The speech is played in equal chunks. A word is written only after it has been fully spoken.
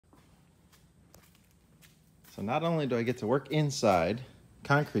So not only do I get to work inside,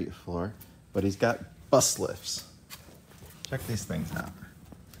 concrete floor, but he's got bus lifts. Check these things out.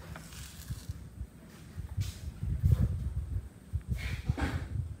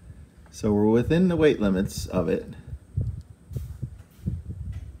 So we're within the weight limits of it.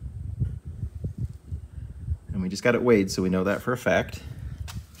 And we just got it weighed, so we know that for a fact.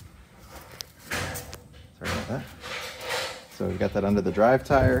 Sorry about that. So we've got that under the drive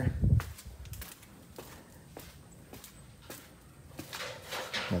tire.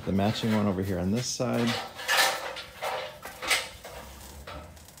 Got the matching one over here on this side.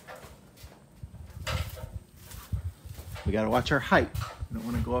 We got to watch our height. We don't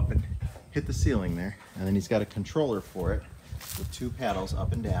want to go up and hit the ceiling there. And then he's got a controller for it with 2 paddles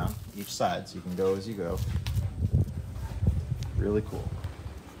up and down each side, so you can go as you go. Really cool.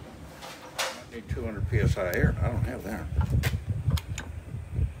 I need 200 psi air. I don't have that.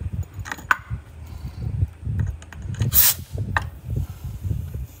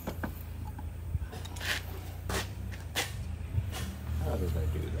 How did I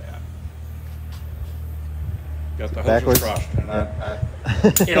do that? Got the hoses crossed,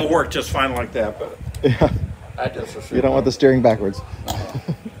 and it'll work just fine like that, but yeah. I just assume. You don't want the steering backwards.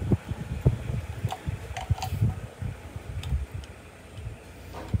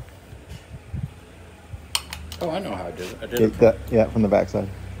 Oh, I know how I did it. I did it from, yeah, from the backside.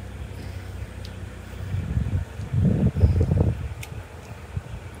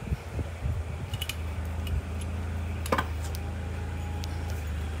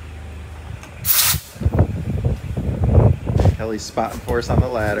 Kelly's spotting for us on the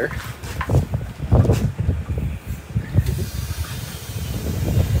ladder.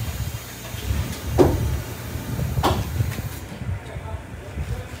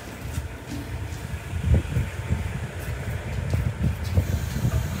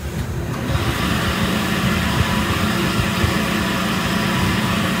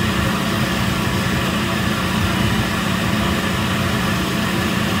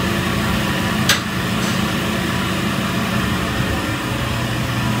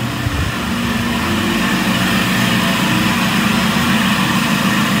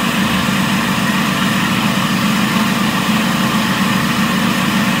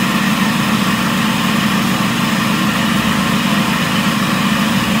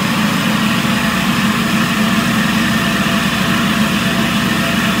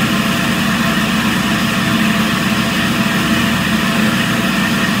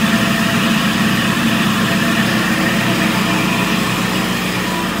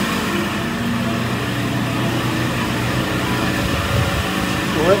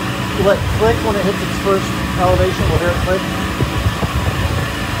 Will it click when it hits its first elevation? We'll hear it click.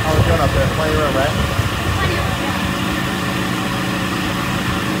 How are we doing up there? Plenty of room, right? Plenty of room, yeah.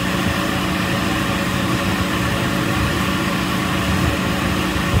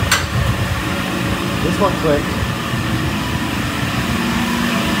 This one clicked.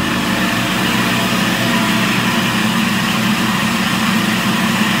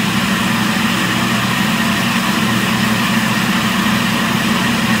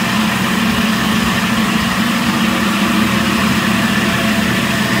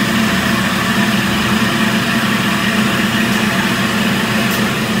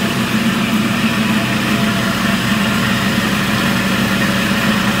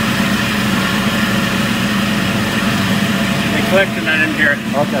 clicked and I didn't hear it.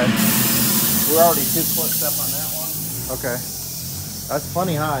 Okay. We're already 2 clicks up on that one. Okay. That's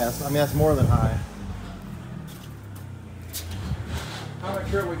plenty high. I mean, that's more than high. How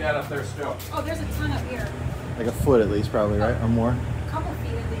much air we got up there still? Oh, there's a ton up here. Like a foot at least, probably, right? Or more? A couple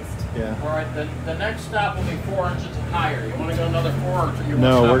feet at least. Yeah. All right, the next stop will be 4 inches higher. You want to go another 4 or you want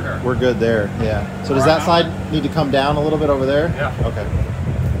No, to stop there? we're good there. Yeah. So does All right, that side need to come down a little bit over there? Yeah. Okay.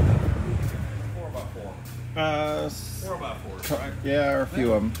 4 about 4. 4 about 4, right? Yeah, or a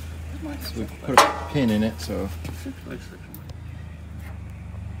few of them. So we put a pin in it, so.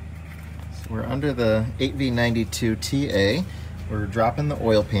 We're under the 8v92TA. We're dropping the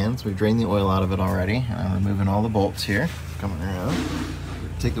oil pans. We've drained the oil out of it already. Removing all the bolts here. Coming around.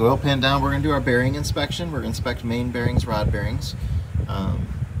 Take the oil pan down. We're going to do our bearing inspection. We're going to inspect main bearings, rod bearings.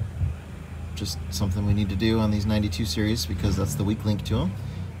 Just something we need to do on these 92 series because that's the weak link to them.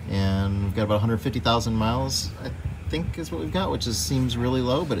 And we've got about 150,000 miles, I think is what we've got, which seems really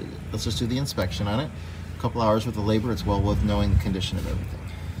low, but let's just do the inspection on it. A couple hours worth of labor. It's well worth knowing the condition of everything.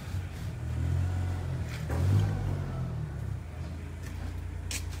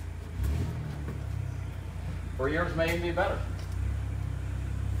 Or yours may even be better.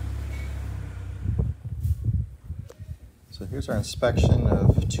 So Here's our inspection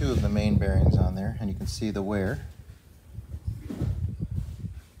of two of the main bearings on there, and you can see the wear.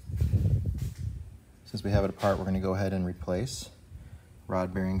 Since we have it apart, we're going to go ahead and replace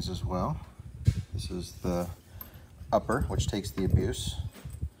rod bearings as well. This is the upper, which takes the abuse,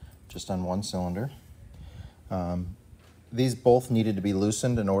 just on one cylinder. These both needed to be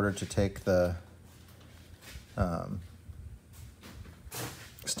loosened in order to take the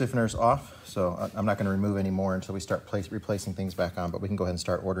stiffeners off, so I'm not going to remove any more until we start replacing things back on, but we can go ahead and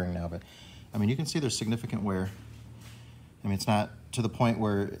start ordering now. But I mean, you can see there's significant wear. I mean, it's not to the point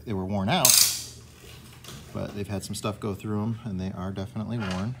where they were worn out, but they've had some stuff go through them, and they are definitely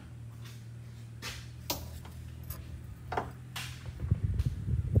worn. A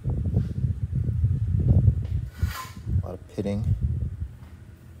lot of pitting.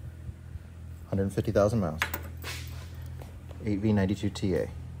 150,000 miles. 8v92TA.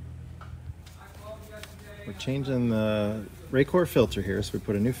 We're changing the Raycor filter here, so we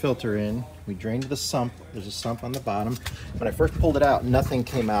put a new filter in. We drained the sump. There's a sump on the bottom. When I first pulled it out, nothing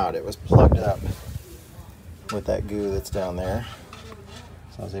came out. It was plugged up with that goo that's down there.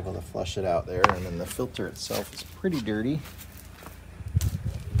 So I was able to flush it out there, and then the filter itself is pretty dirty.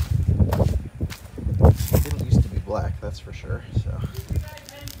 It didn't used to be black, that's for sure.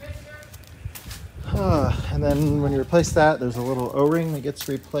 And then when you replace that, there's a little O-ring that gets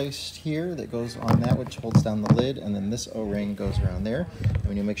replaced here that goes on that, which holds down the lid, and then this O-ring goes around there. And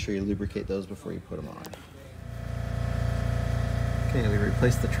when you make sure you lubricate those before you put them on. Okay, we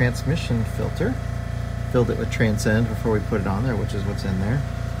replaced the transmission filter. Filled it with Transcend before we put it on there, which is what's in there.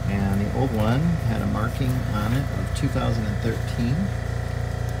 And the old one had a marking on it of 2013.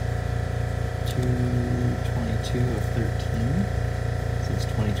 2/22 of 13. So it's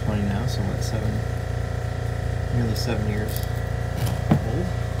 2020 now, so what, nearly 7 years old.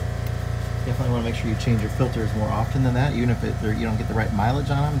 Definitely want to make sure you change your filters more often than that, even if you don't get the right mileage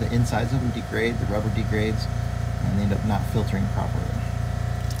on them. The insides of them degrade, the rubber degrades, and they end up not filtering properly.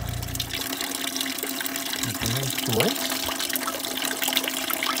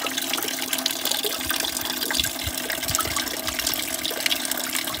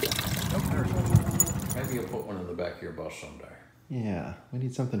 Maybe you'll put one in the back of your bus someday. Yeah, we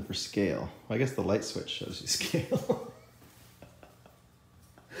need something for scale. Well, I guess the light switch shows you scale.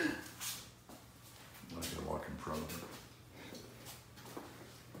 I'm not gonna walk in front of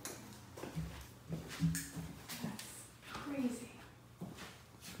it. That's crazy.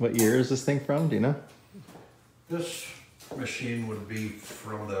 What year is this thing from? Do you know? This machine would be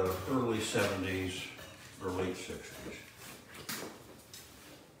from the early 70s or late 60s.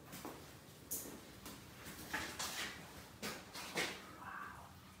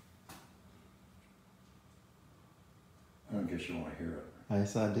 I guess you want to hear it.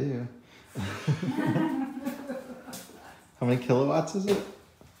 Yes, I do. How many kilowatts is it?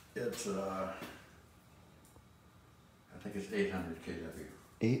 It's, I think it's 800 kW.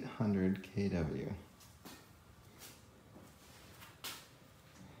 800 kW.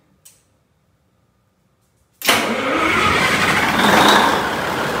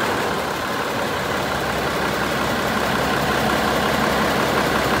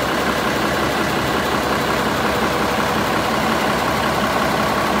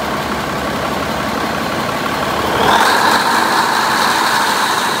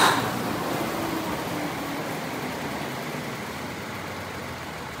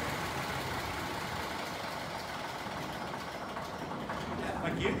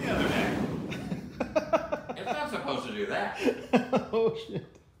 Like you the other day. It's not supposed to do that. Oh shit.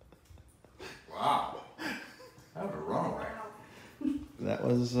 Wow. That was a runaway. That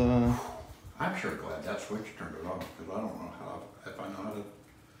was I'm sure glad that switch turned it off, because I don't know how, if I know how to.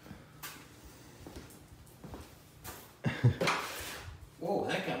 Whoa,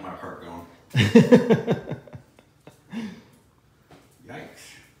 that got my heart going. Yikes.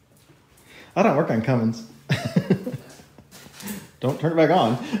 I don't work on Cummins. Don't turn it back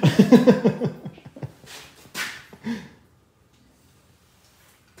on.